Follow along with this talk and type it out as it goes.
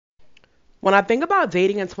When I think about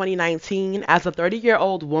dating in 2019 as a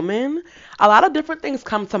 30-year-old woman, a lot of different things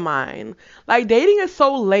come to mind. Like, dating is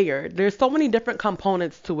so layered, there's so many different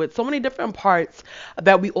components to it, so many different parts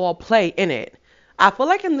that we all play in it. I feel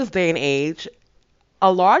like in this day and age,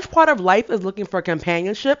 a large part of life is looking for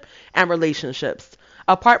companionship and relationships.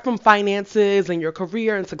 Apart from finances and your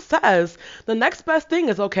career and success, the next best thing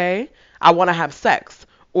is okay, I want to have sex,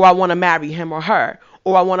 or I want to marry him or her,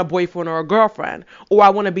 or I want a boyfriend or a girlfriend, or I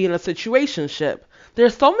want to be in a situationship.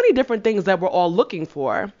 There's so many different things that we're all looking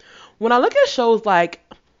for. When I look at shows like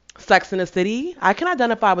Sex in the City, I can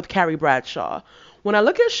identify with Carrie Bradshaw. When I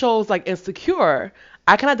look at shows like Insecure,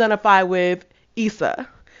 I can identify with Issa.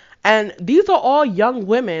 And these are all young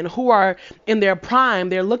women who are in their prime.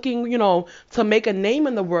 They're looking, to make a name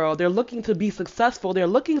in the world. They're looking to be successful. They're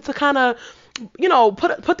looking to kind of,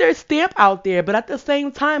 put their stamp out there. But at the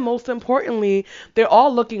same time, most importantly, they're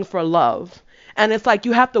all looking for love. And it's like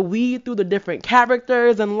you have to weed through the different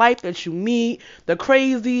characters in life that you meet, the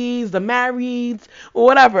crazies, the marrieds,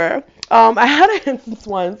 whatever. I had an instance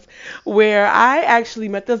once where I actually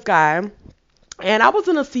met this guy, and I was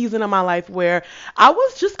in a season of my life where I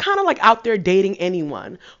was just kind of like out there dating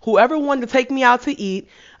anyone. Whoever wanted to take me out to eat,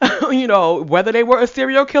 whether they were a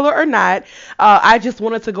serial killer or not, I just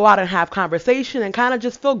wanted to go out and have conversation and kind of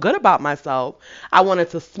just feel good about myself. I wanted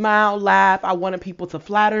to smile, laugh. I wanted people to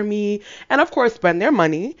flatter me and, of course, spend their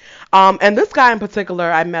money. And this guy in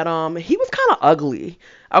particular, I met him, he was kind of ugly.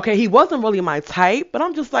 Okay, he wasn't really my type, but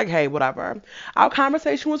I'm just like, hey, whatever. Our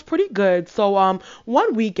conversation was pretty good. So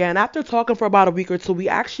one weekend, after talking for about a week or two, we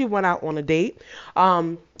actually went out on a date.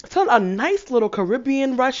 To a nice little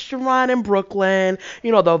Caribbean restaurant in Brooklyn. The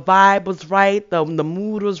vibe was right, the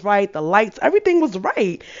mood was right, the lights, everything was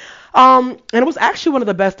right. And it was actually one of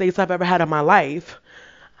the best dates I've ever had in my life.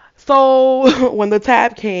 So when the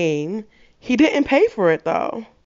tab came, he didn't pay for it though.